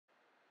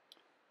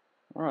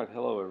Alright,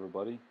 hello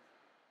everybody.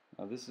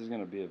 This is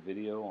going to be a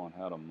video on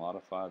how to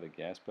modify the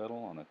gas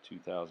pedal on a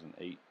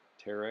 2008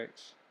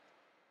 Teryx.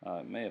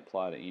 It may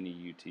apply to any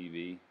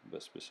UTV,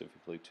 but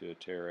specifically to a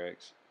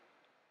Teryx.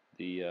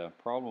 The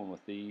problem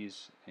with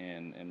these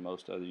and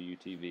most other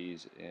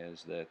UTVs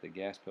is that the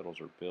gas pedals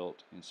are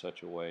built in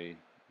such a way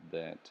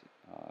that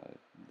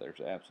there's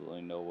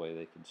absolutely no way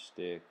they could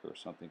stick or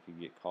something could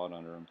get caught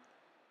under them.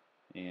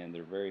 And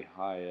they're very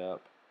high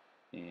up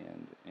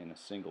and in a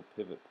single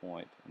pivot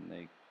point, and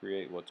they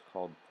create what's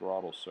called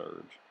throttle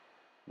surge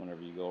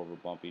whenever you go over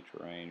bumpy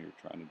terrain or you're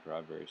trying to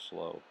drive very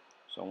slow.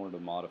 So I wanted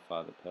to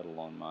modify the pedal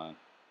on mine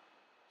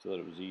so that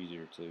it was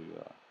easier to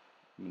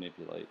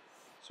manipulate.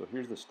 So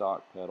here's the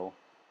stock pedal.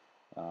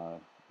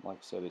 Like I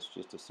said, it's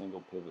just a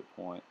single pivot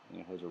point, and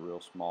it has a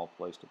real small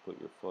place to put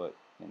your foot,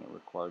 and it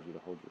requires you to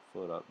hold your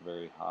foot up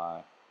very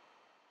high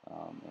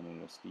and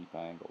in a steep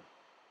angle.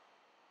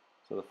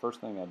 So the first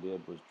thing I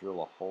did was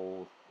drill a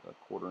hole,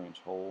 a 1/4-inch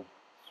hole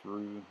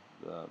through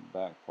the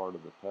back part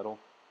of the pedal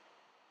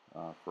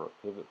for a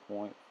pivot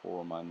point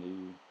for my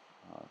new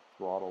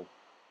throttle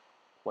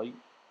plate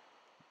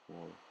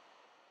or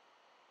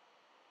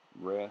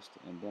rest,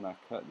 and then I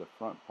cut the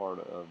front part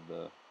of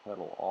the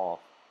pedal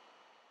off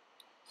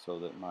so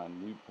that my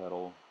new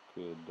pedal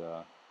could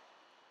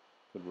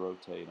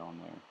rotate on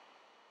there.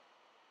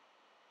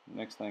 The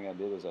next thing I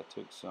did is I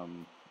took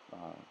some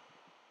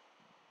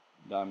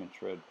diamond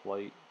tread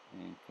plate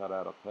and cut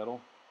out a pedal.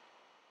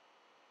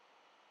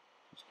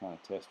 Just kind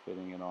of test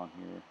fitting it on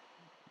here,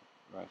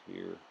 right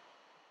here,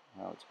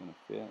 how it's going to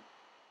fit.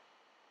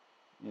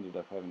 Ended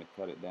up having to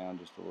cut it down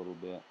just a little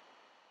bit.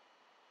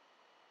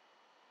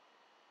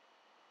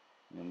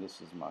 And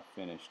this is my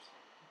finished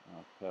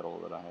pedal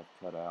that I have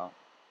cut out.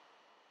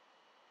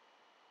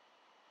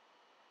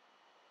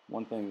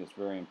 One thing that's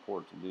very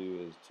important to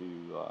do is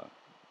to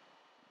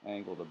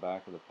angle the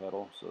back of the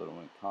pedal so that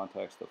when it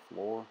contacts the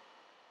floor,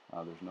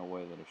 there's no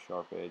way that a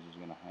sharp edge is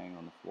going to hang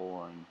on the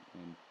floor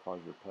and cause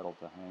your pedal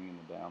to hang in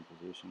the down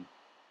position.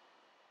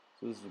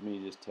 So this is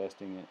me just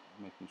testing it,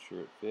 making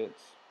sure it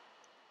fits.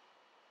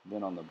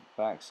 Then on the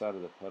back side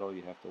of the pedal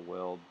you have to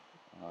weld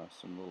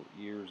some little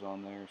ears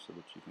on there so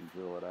that you can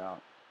drill it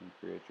out and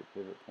create your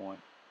pivot point.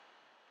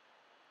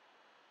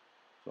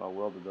 So I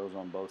welded those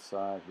on both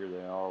sides. Here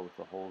they are with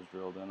the holes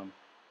drilled in them.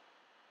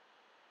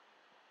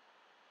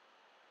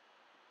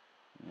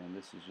 And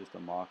this is just a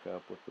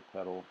mock-up with the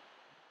pedal.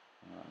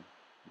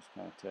 Just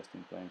kind of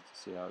testing things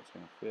to see how it's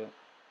going to fit.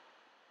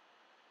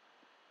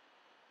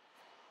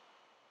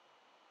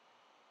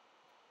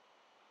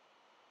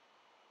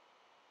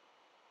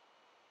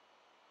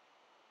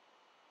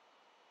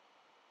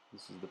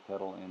 This is the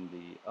pedal in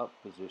the up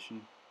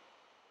position,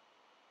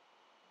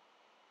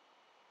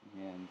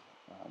 and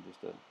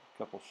just a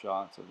couple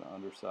shots of the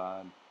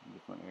underside in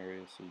different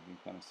areas so you can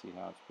kind of see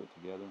how it's put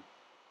together.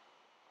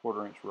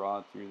 1/4-inch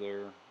rod through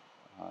there.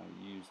 I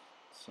used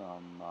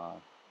some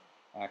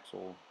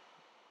axle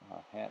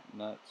hat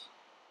nuts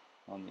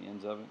on the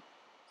ends of it.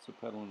 So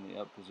pedal in the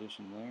up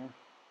position there,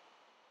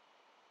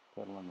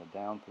 pedal in the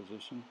down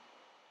position.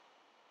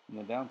 In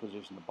the down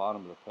position, the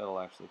bottom of the pedal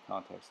actually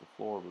contacts the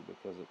floor, but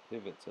because it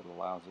pivots, it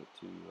allows it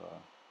to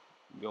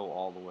go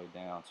all the way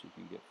down so you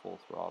can get full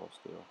throttle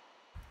still.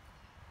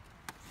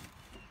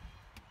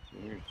 So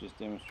here's just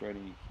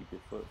demonstrating you keep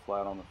your foot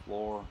flat on the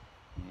floor,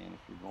 and if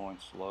you're going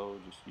slow,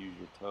 just use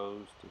your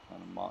toes to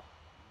kind of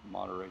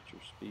moderate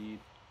your speed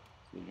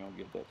so you don't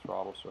get that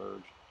throttle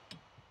surge.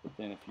 But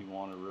then if you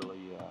want to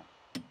really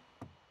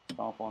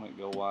stomp on it,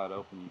 go wide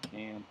open, you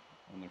can,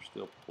 and there's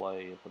still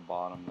play at the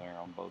bottom there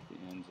on both the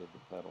ends of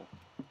the pedal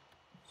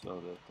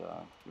so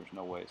that there's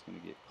no way it's going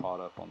to get caught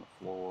up on the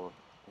floor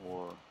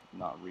or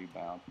not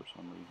rebound for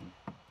some reason.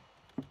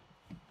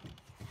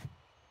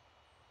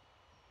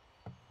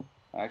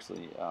 I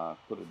actually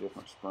put a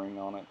different spring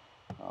on it,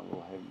 a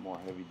little more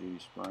heavy-duty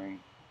spring.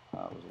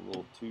 It was a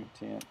little too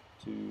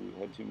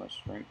had too much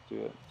strength to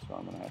it, so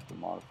I'm going to have to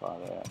modify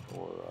that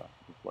or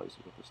replace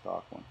it with a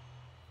stock one.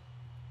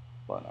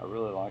 But I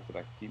really like that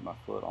I can keep my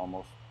foot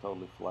almost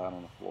totally flat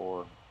on the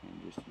floor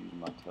and just use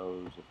my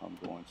toes if I'm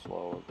going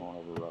slow or going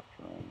over rough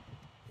terrain.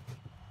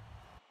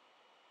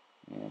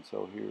 And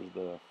so here's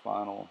the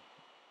final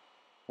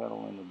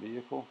pedal in the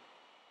vehicle,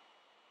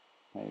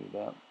 painted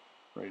up,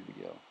 ready to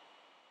go.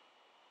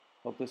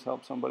 Hope this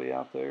helps somebody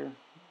out there.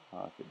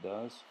 If it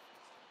does,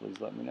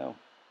 please let me know.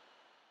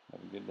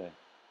 Have a good day.